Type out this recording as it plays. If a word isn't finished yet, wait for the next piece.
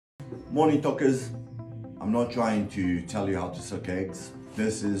Morning talkers, I'm not trying to tell you how to suck eggs.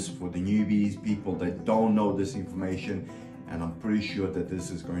 This is for the newbies, people that don't know this information, and I'm pretty sure that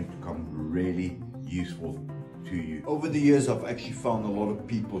this is going to come really useful to you. Over the years, I've actually found a lot of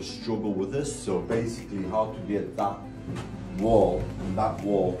people struggle with this. So basically how to get that wall and that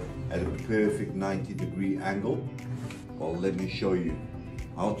wall at a perfect 90-degree angle. Well, let me show you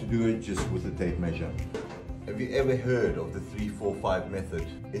how to do it just with a tape measure. Have you ever heard of the 3-4-5 method?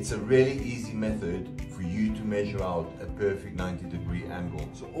 It's a really easy method for you to measure out a perfect 90-degree angle.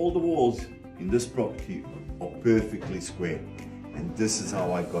 So all the walls in this property are perfectly square, and this is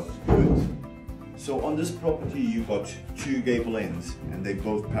how I got to do it. So on this property you've got two gable ends and they're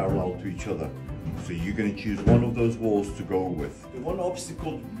both parallel to each other. So you're going to choose one of those walls to go with. The one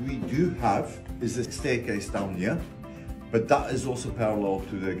obstacle we do have is a staircase down here. But that is also parallel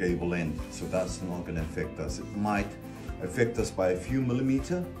to the gable end, so that's not going to affect us. It might affect us by a few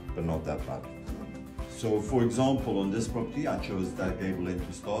millimeters, but not that bad. So for example, on this property, I chose that gable end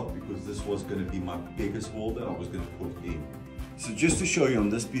to start because this was going to be my biggest wall that I was going to put in. So just to show you on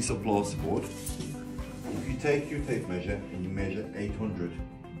this piece of plasterboard, if you take your tape measure and you measure 800,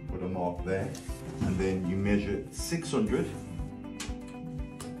 put a mark there, and then you measure 600,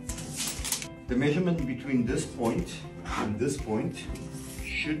 the measurement between this point and this point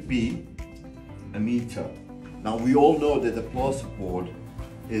should be a meter. Now we all know that the plasterboard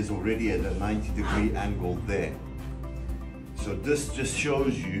is already at a 90-degree angle there. So this just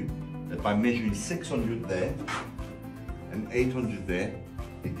shows you that by measuring 600 there and 800 there,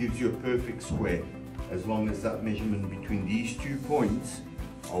 it gives you a perfect square as long as that measurement between these 2 points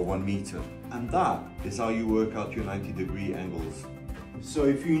are 1 meter. And that is how you work out your 90-degree angles. So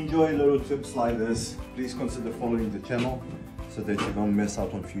if you enjoy little tips like this, please consider following the channel so that you don't miss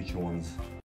out on future ones.